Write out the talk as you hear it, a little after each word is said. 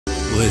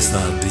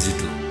OSR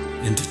Digital,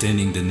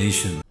 entertaining the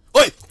nation.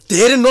 ओइ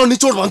धेरै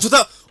ननिचोड भन्छु त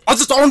अझ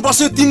चलाउनु पर्छ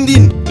 3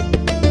 दिन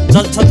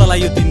चल्छ तलाई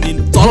यो 3 दिन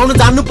चलाउन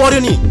जान्नु पर्यो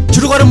नि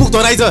छिटो गरेर मुख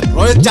धराइज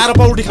रयो 4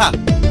 पौडी खा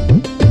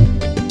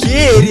के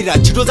हेरिरा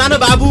छिटो जान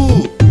बाबु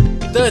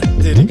त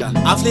तेरीका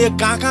आफले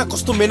कहाँ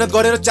कस्तो मेहनत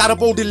गरेर 4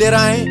 पौडी लिएर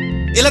आए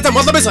यसलाई त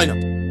मतलबै छैन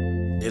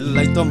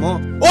यसलाई त म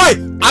ओइ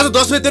आज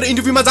 10 बजे तेरो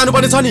इन्टरभ्युमा जानु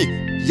पर्ने छ नि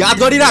याद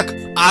गरिराख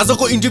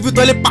आजको इन्टरभ्यु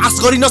तैले पास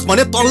गरिनस्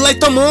भने तल्लाई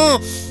त म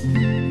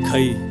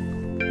खै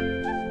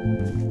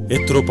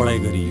यत्रो पढाइ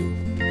गरियो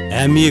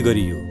एमए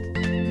गरियो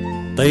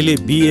तैले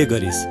बीए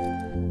गरिस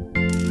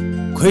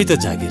खोइ त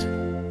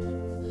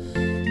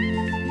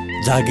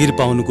जागिर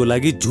पाउनुको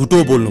लागि झुटो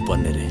बोल्नु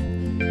पर्ने रे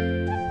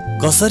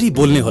कसरी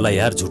बोल्ने होला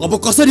यार झुटो अब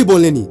कसरी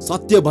बोल्ने नि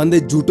सत्य भन्दै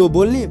झुटो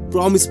बोल्ने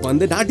प्रमिस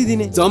भन्दै ढाँटी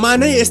दिने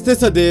जमानै यस्तै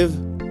छ देव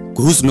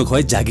घुस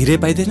नखुवाई जागिरै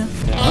पाइदैन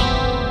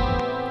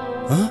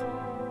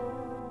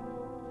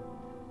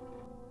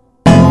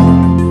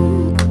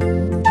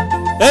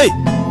ए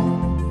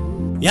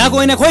यहाँको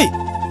ऐना खोइ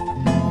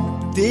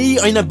त्यही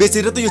ऐना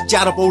बेचेर त यो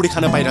 4 पौडी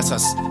खान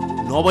पाइराछस्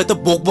नभए त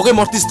बोकबोकै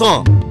मर्तिस् त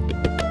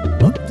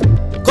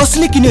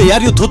कसले किन्यो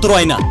यार यो थोत्रो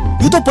ऐना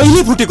यो त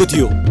पहिले फुटेको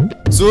थियो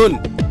सुन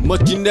म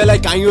किन्नेलाई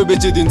काइयो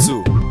बेचिदिन्छु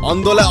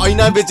अन्धोलाई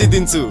ऐना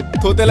बेचिदिन्छु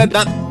थोतेलाई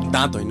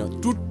दाँत होइन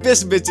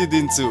टुथपेस्ट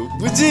बेचिदिन्छु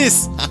बुझिस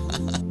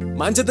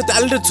मान्छे त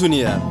ट्यालेन्टेड छु नि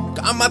यार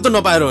काम मात्र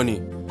नपाएर हो नि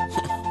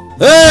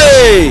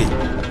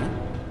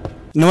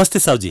नमस्ते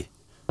साउजी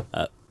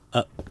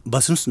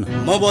बस्नुस् न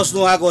म बस्नु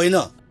आएको होइन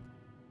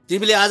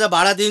तिमीले आज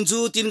भाडा दिन्छु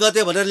 3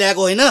 गते भनेर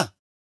ल्याएको होइन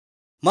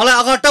मलाई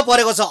अगट्ट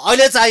परेको छ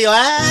अहिले चाहियो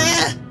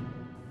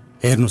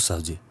हेर्नुस्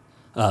साउजी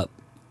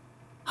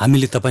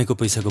हामीले तपाईको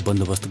पैसाको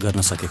बन्दोबस्त गर्न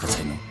सकेका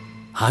छैनौं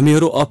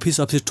हामीहरु अफिस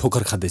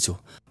ठोकर खादैछौं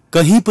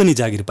कहीं पनि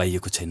जागिर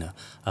पाइएको छैन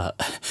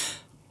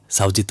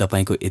साउजी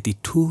तपाईको यति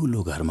ठूलो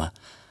घरमा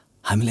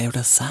हामीलाई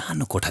एउटा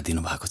सानो कोठा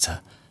दिनु भएको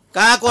छ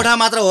कहाँ कोठा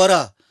मात्र हो र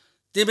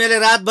तिमीले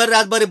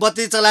रातभरि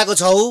बत्ती चलाएको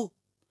छौ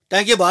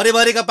ट्याङ्की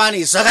भरिभरिका पानी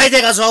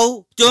सघाइदिएका छौ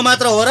त्यो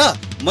मात्र हो र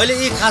मैले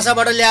यी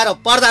खासाबाट ल्याएर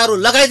पर्दाहरू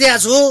लगाइदिएको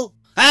छु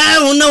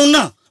हुन्न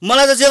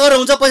मलाई त जे गरेर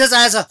हुन्छ पैसा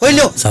चाहिएछ खोइ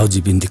ल्याऊ साउजी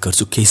बिन्ती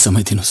गर्छु केही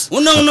समय दिनुस्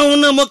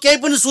हुन्न म केही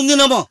पनि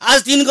सुन्दिन म आज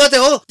 3 गते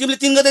हो तिमीले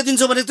 3 गते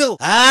दिन्छौ भनेको थियौ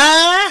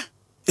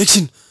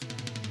एकछिन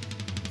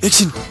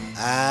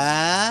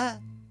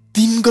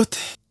 3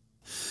 गते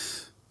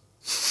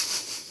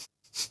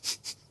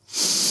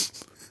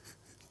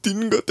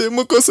 3 गते म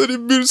कसरी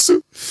बिर्सु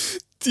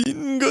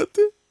 3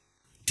 गते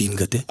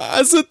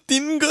आज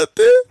 3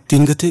 गते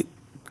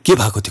के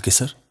भएको थियो के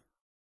सर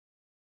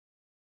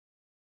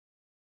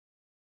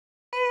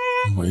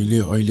मैले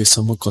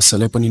अहिलेसम्म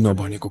कसैलाई पनि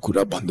नभनेको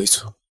कुरा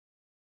भन्दैछु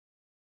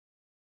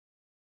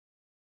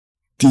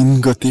 3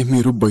 गते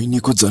मेरो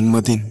बहिनीको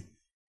जन्मदिन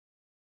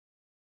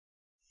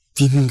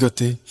 3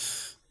 गते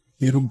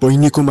मेरो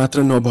बहिनीको मात्र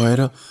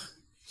नभएर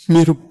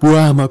मेरो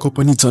बुवा आमाको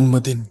पनि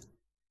जन्मदिन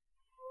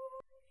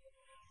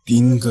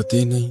 3 गते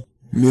नै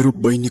मेरो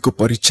बहिनीको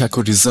परीक्षाको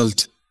रिजल्ट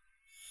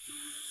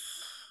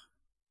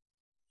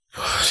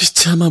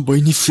परीक्षामा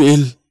बहिनी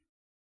फेल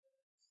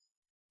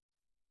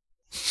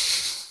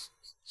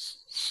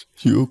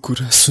यो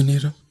कुरा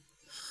सुनेर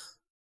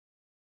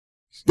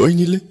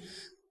बहिनीले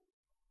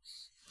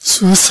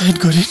सुसाइड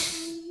गरिन्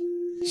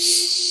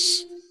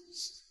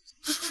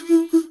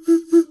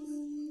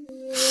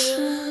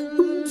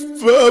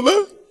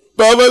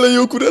बाबालाई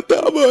यो कुरा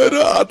थाहा भएर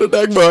हार्ट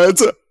अट्याक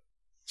भएछ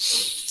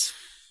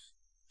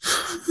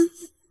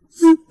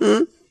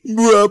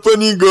बुवा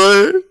पनि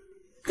गए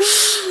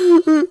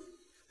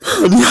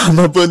अनि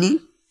आमा पनि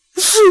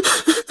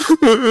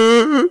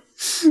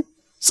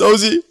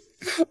साउजी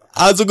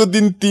आजको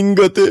दिन 3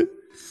 गते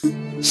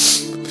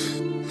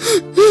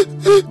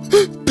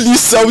प्लिज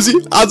साउजी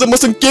आज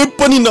मसँग केही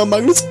पनि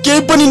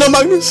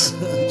नमाग्नुस्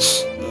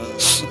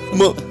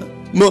म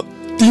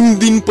 3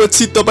 दिन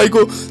पछि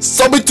तपाईको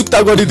सबै चुक्ता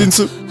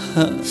गरिदिन्छु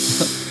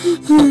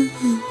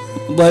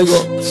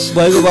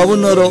भाइको बाबु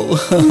नरौ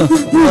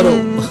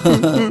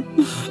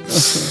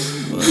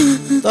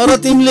तर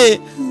तिमीले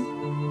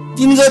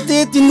 3 गते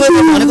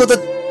भनेको त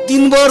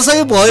 3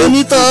 वर्षै भयो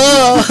नि त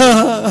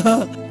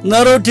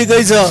नरौ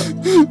ठिकै छ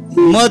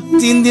म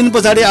 3 दिन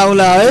पछाडि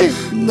आउला है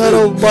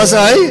नरौ बस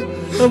है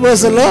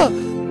बस ल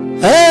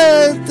हे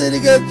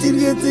तेरीका 3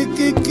 गते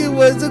के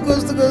भएछ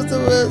कस्तो भएछ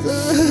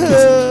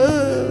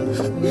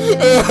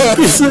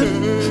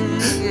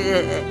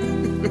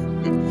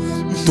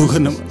दुःख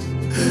न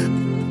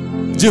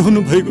जे हुनु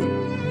भएको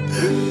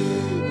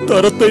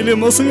तर तैले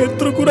मसँग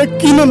यत्रो कुरा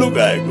किन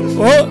लुकाएको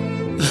हो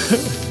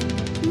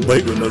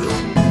भएको नरौ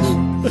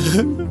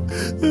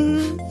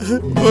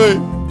ओइ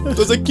त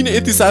चाहिँ किन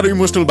यति साह्रो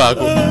इमोसनल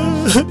भएको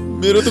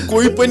मेरो त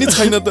कोही पनि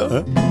छैन त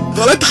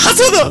तँलाई थाहा छ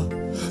त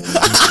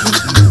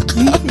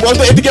मैले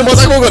त यतिकै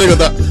मजाक गरेको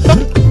त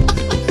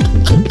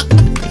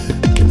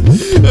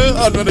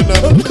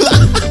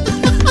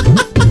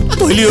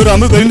तैले यो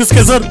राम्रो गरिनस्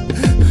के सर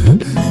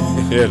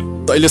हेर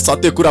तैले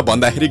सत्य कुरा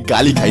भन्दाखेरि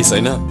गाली खाइस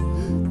हैन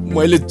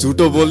मैले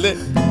झुटो बोल्ने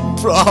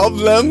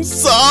प्रब्लम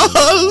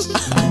सल्भ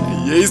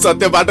यही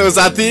सत्य बाटो हो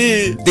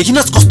साथी।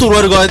 देखिनस् कस्तो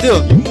रोएर गयो त्यो,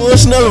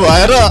 इमोसनल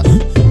भएर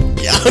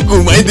क्या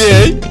घुमाइदिए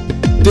है।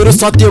 तेरो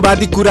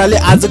सत्यवादी कुराले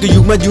आजको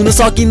युगमा जिउन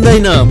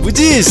सकिँदैन,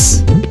 बुझिस्?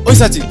 ओइ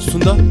साथी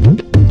सुन त,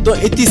 त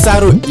यति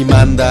साह्रो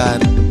इमानदार,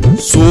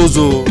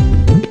 सोझो,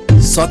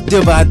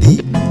 सत्यवादी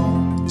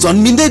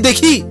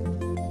जन्मिँदैदेखि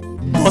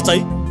बचाइ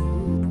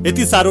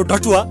यति साह्रो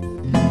डटुवा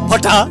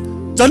फटा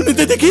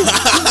जन्मिँदैदेखि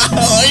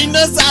होइन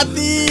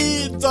साथी,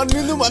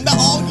 जन्मिनु भन्दा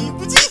अघि,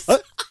 बुझिस्?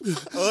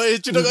 ओइ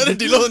छिटो गरेर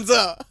ढिलो हुन्छ।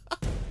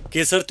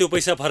 केशर त्यो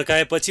पैसा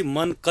फर्काएपछि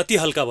मन कति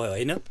हल्का भयो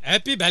हैन?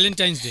 Happy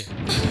Valentine's day.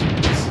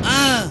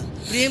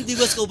 प्रेम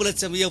दिवसको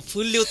उपलक्ष्यमा यो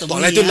फुल ल्याउ त।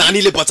 तँलाई त्यो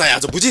नानीले बचाए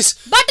आज,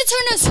 बुझिस्? बाटो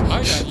छोड्नुस्।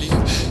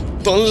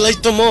 तँलाई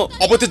त म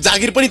अब त्यो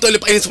जागिर पनि तैँले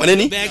पाइनेस् भने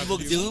नि, ब्याग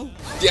बोक्दिउ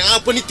त्यहाँ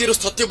पनि तेरो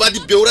सत्यवादी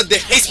बेउरा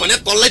देखाइस् भने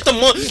तँलाई त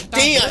म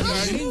त्यही।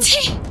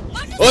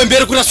 ओइ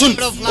मेरो कुरा सुन,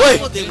 ओइ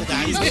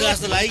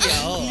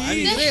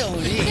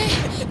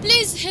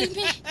प्लिज हेल्प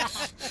मी।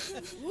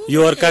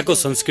 यो अर्काको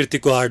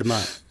संस्कृतिको आडमा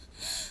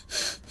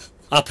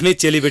आफ्नै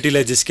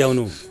चेलीबेटीलाई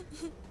जिस्क्याउनु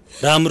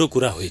राम्रो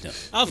कुरा होइन।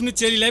 आफ्नो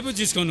चेलीलाई पो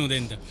जिस्काउनु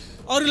हुँदैन त,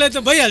 अरूलाई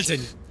त भइहाल्छ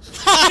नि।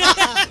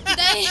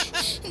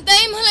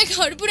 दाइ मलाई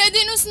घर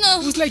पुर्याइदिनुस् न।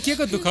 उसलाई के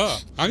को दुःख,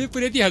 हामी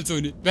पुर्याइदिहाल्छौँ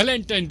नि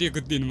भ्यालेन्टाइन डे को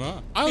दिनमा।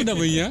 आऊ न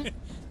भैया।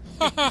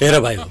 हेर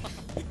भाइ,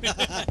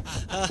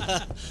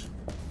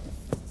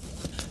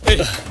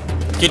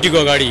 केटीको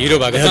अगाडि हिरो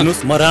भएको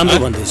हेर्नुस् म राम्रो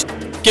भन्दैछु।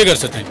 के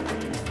गर्छ तै?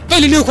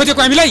 तैँले न्यु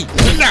खोजेको हामीलाई?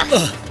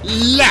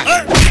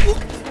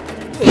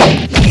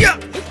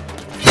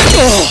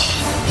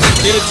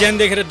 तेरो ज्यान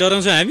देखेर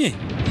डराउँछ हामी?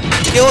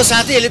 के हो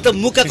साथी, यसले त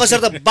मुखका कसर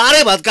त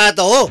बाह्रै भत्काए त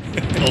हो।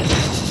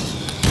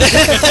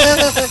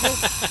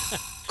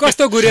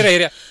 कस्तो घुरेर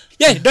हेर,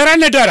 ए डरा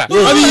न डरा।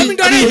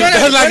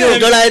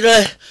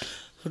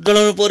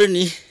 डराउनु पर्यो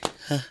नि।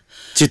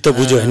 चित्त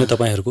बुझ्यो होइन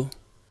तपाईँहरूको?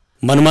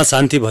 मनमा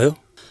शान्ति भयो?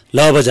 ल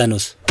अब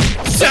जानुस्।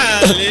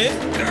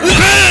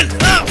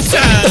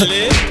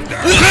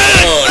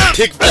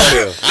 ठिक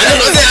पर्यो।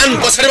 आन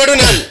पछाडिबाट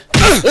नान।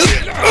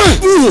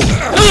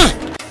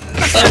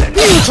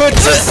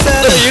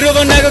 हिरो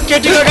बनाएको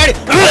केटीको अगाडि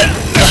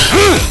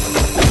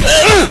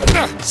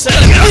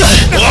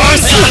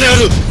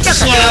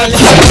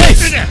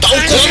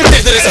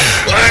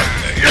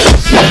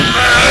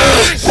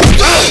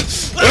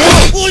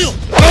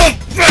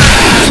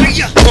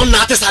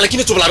नाते साले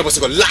किन चुप लाएर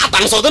बसेको? लात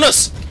हान्न सक्दैनस्?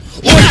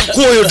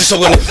 को यो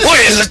डिस्टर्ब गर्ने?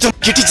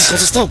 केटी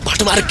जिस्काउँछस् त,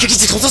 बाटोमा आएर केटी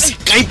जिस्काउँछस्?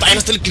 कहीँ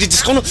पाएनस् तैँले केटी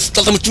जिस्काउनु?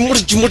 तल त म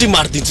चिमोटी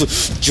मारिदिन्छु।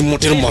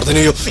 चिमोटेर मर्दैन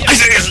यो।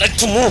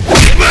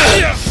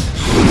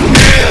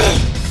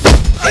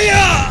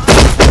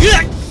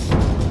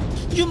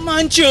 यो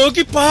मान्छे हो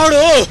कि पहाड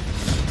हो?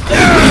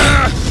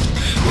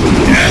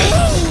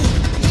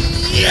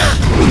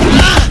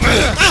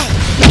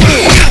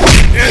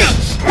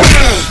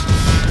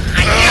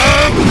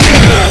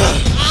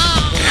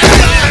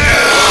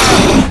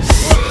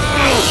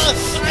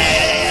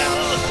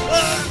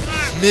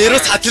 मेरो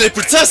साथीलाई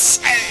पिट्छस्,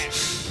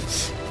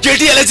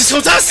 केटीहरूलाई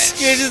जिस्काउँछस्?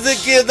 केटी त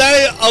के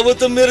दाइ, अब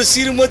त मेरो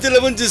श्रीमतीलाई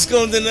पनि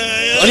जिस्काउँदैन।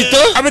 अनि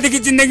त अबदेखि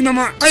जिन्दगीमा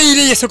म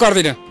कहिले यसो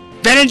गर्दिनँ।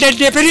 भ्यालेन्टाइन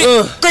डे पनि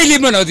कहिले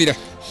मनाउँदिनँ।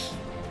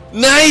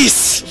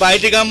 नाइस।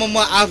 भाइटिकामा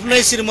म आफ्नै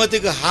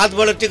श्रीमतीको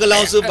हातबाट टिका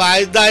लाउँछु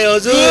भाइ दाइ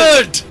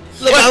हजुर।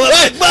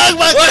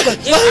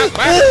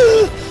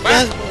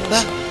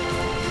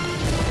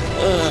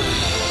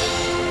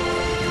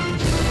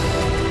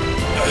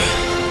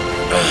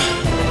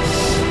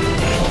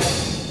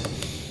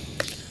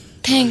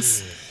 थ्याङ्क्स।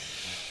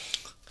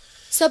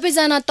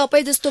 सबैजना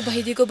तपाईँ जस्तो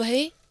भइदिएको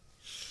भए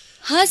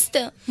हस्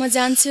त म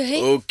जान्छु है।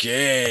 ओके।